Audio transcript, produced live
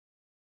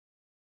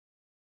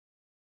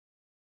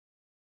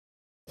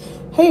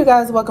Hey you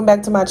guys, welcome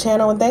back to my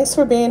channel and thanks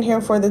for being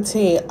here for the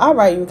tea.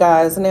 Alright you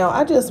guys, now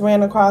I just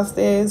ran across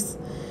this.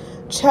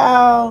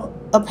 Child,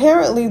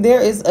 apparently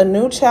there is a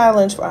new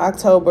challenge for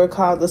October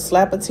called the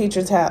Slap a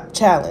Teacher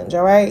Challenge,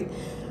 alright?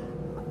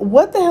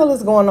 What the hell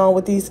is going on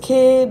with these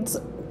kids?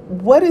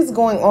 What is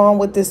going on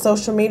with this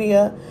social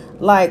media?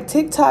 Like,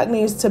 TikTok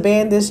needs to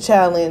ban this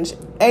challenge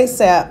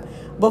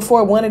ASAP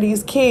before one of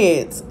these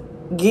kids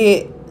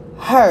get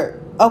hurt.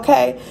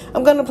 Okay,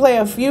 I'm going to play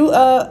a few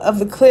of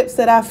the clips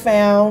that I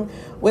found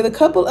with a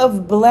couple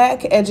of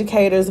black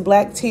educators,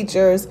 black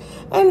teachers,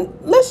 and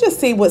let's just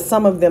see what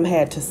some of them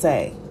had to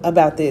say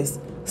about this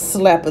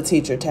Slap a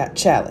Teacher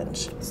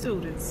challenge.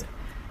 Students,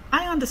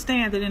 I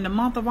understand that in the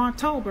month of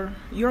October,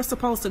 you're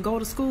supposed to go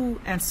to school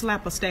and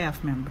slap a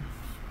staff member.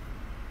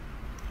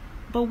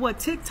 But what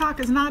TikTok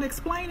is not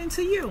explaining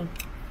to you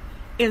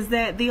is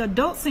that the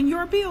adults in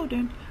your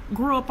building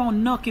grew up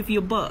on Nuck If You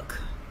Buck,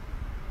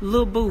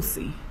 Lil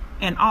Boosie,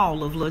 and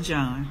all of Lil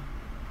Jon.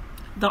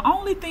 The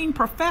only thing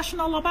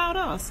professional about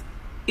us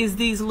is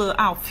these little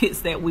outfits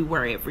that we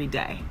wear every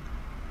day.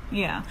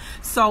 Yeah.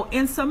 So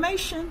in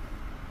summation,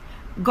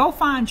 go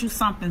find you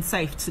something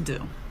safe to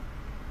do.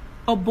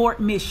 Abort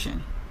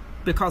mission,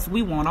 because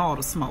we want all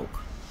the smoke.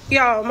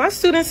 Y'all, my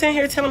students in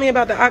here telling me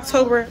about the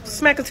October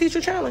Smack a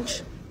Teacher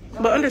Challenge.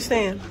 But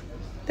understand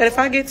that if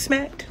I get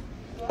smacked,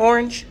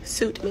 orange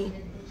suit me.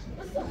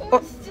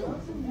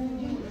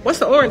 What's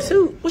the orange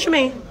suit? What you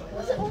mean?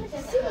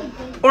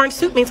 Orange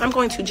suit means I'm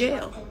going to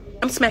jail.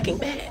 I'm smacking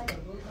back.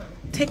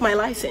 Take my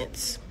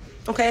license.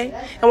 Okay?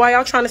 And while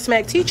y'all trying to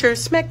smack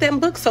teachers, smack them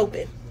books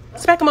open.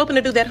 Smack them open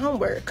to do that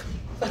homework,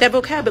 that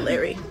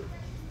vocabulary.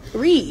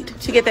 Read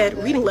to get that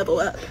reading level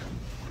up.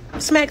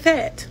 Smack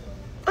that.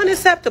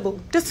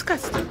 Unacceptable.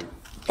 Disgusted.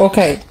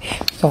 Okay,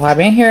 so I've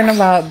been hearing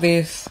about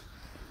this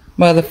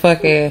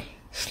motherfucking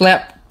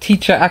Slap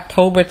Teacher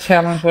October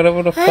challenge,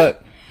 whatever the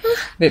fuck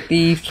that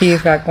these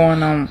kids got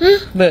going on.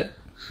 Look,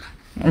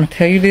 I'm gonna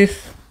tell you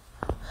this.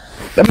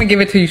 I'm gonna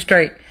give it to you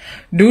straight.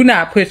 Do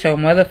not put your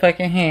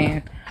motherfucking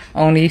hand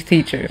on these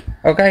teachers,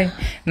 okay?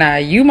 Now,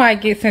 you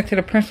might get sent to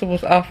the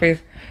principal's office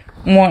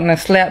wanting to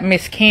slap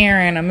Miss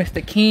Karen or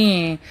Mr.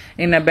 Ken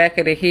in the back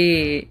of the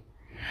head.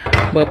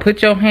 But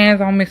put your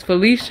hands on Miss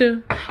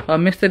Felicia or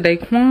Mr.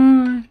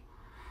 Daquan,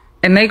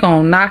 and they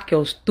gonna knock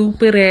your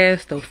stupid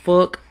ass the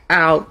fuck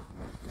out.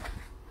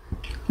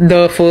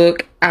 The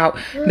fuck out.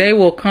 They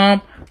will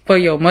come for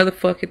your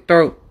motherfucking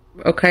throat.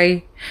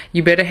 Okay,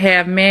 you better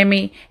have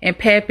Mammy and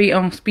Pappy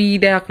on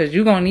speed out, because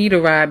you're gonna need a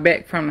ride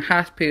back from the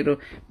hospital.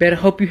 Better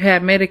hope you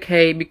have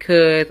Medicaid,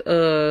 because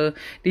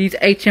these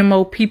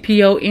HMO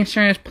PPO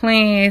insurance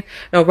plans,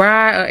 a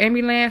ride, a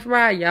ambulance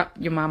ride, yup,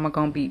 your mama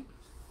gonna be.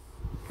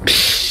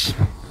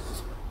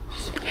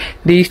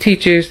 These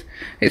teachers,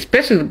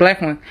 especially the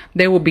black ones,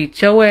 they will beat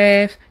your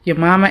ass, your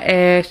mama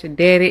ass, your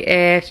daddy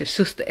ass, your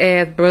sister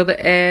ass, brother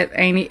ass,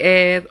 auntie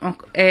ass,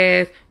 uncle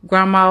ass,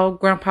 grandma,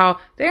 grandpa.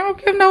 They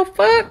don't give no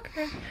fuck.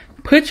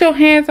 Put your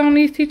hands on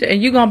these teachers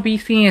and you're gonna be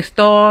seeing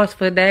stars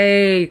for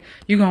days.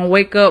 You're gonna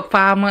wake up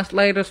 5 months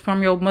later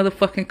from your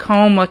motherfucking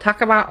coma.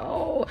 Talk about,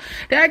 oh,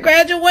 did I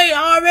graduate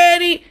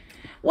already?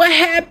 What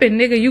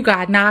happened, nigga? You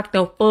got knocked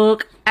the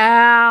fuck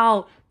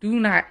out. Do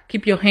not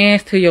keep your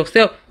hands to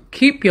yourself.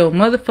 Keep your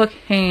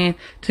motherfucking hand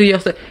to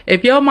yourself.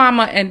 If your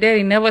mama and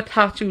daddy never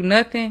taught you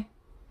nothing,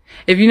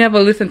 if you never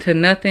listened to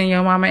nothing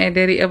your mama and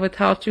daddy ever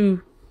taught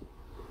you,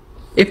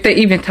 if they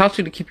even taught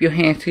you to keep your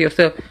hands to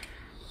yourself,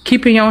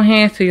 keeping your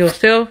hands to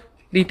yourself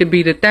need to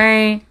be the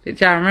thing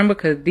that y'all remember,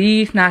 because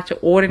these not your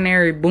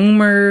ordinary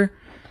boomer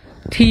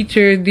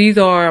teachers. These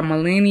are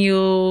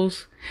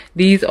millennials.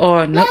 These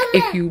are Nuck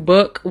If You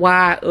Buck,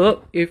 why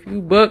up if you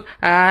buck.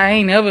 I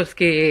ain't never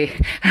scared.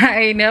 I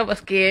ain't never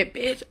scared,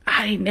 bitch.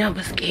 I ain't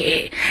never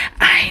scared.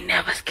 I ain't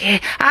never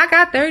scared. I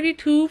got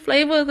 32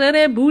 flavors of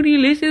that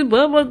bootylicious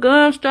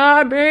bubblegum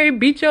strawberry.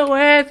 Beat your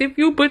ass if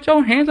you put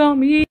your hands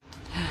on me.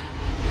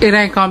 It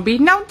ain't gonna be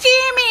no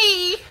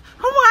Jimmy.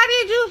 Why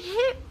did you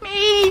hit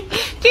me?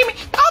 Jimmy,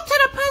 go to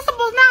the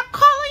principal's now.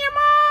 Calling your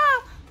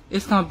mom.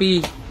 It's gonna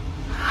be,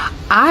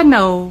 I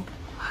know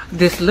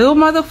this little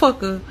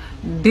motherfucker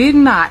did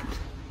not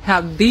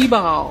have the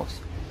balls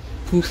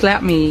who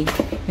slapped me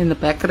in the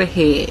back of the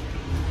head.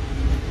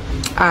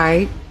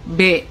 I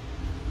bet.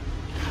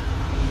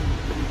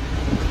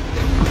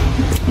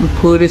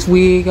 Pull this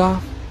wig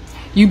off.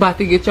 You about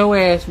to get your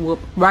ass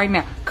whooped right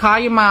now. Call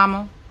your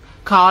mama.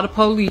 Call the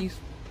police.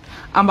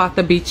 I'm about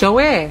to beat your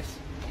ass.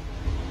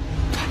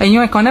 And you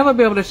ain't gonna never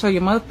be able to show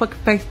your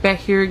motherfucking face back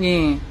here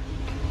again.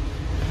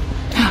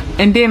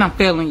 And then I'm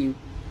failing you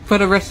for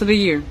the rest of the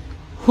year.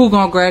 Who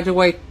gonna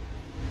graduate?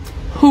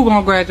 Who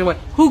gonna graduate?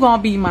 Who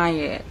gonna be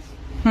my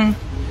ass?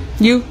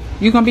 You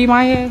gonna be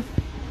my ass?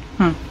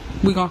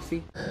 We gonna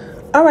see.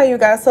 All right, you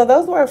guys. So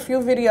those were a few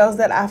videos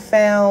that I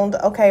found,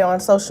 okay,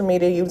 on social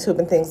media, YouTube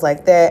and things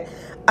like that.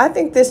 I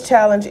think this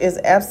challenge is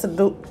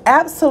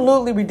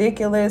absolutely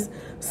ridiculous.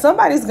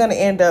 Somebody's going to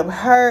end up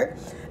hurt.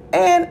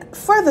 And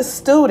for the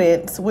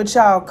students, with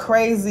y'all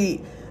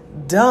crazy,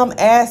 dumb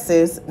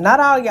asses, not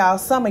all y'all,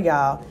 some of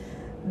y'all,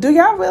 Do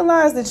y'all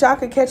realize that y'all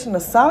could catch an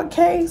assault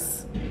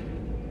case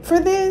for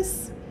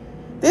this?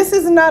 This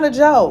is not a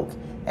joke.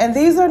 And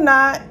these are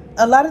not,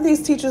 a lot of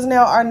these teachers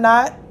now are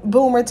not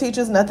boomer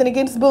teachers, nothing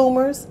against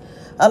boomers.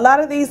 A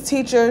lot of these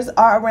teachers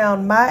are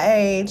around my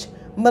age,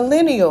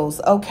 millennials,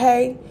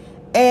 okay?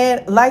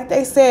 And like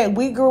they said,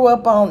 we grew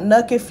up on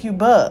Nuck If You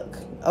Buck,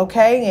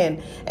 okay?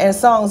 And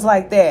songs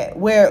like that,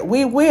 where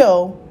we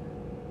will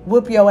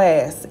whoop your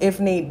ass if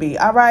need be.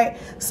 All right,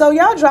 so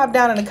y'all drop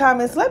down in the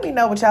comments, let me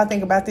know what y'all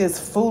think about this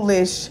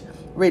foolish,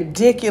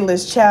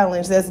 ridiculous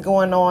challenge that's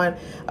going on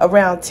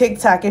around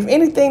TikTok. If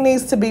anything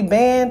needs to be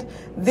banned,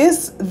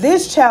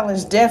 this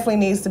challenge definitely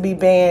needs to be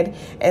banned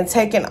and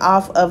taken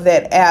off of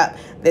that app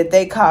that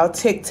they call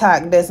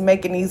TikTok, that's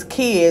making these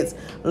kids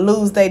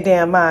lose their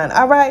damn mind.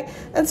 All right,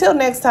 until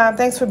next time,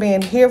 thanks for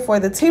being here for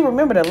the tea.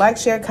 Remember to like,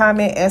 share,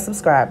 comment, and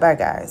subscribe. Bye,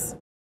 guys.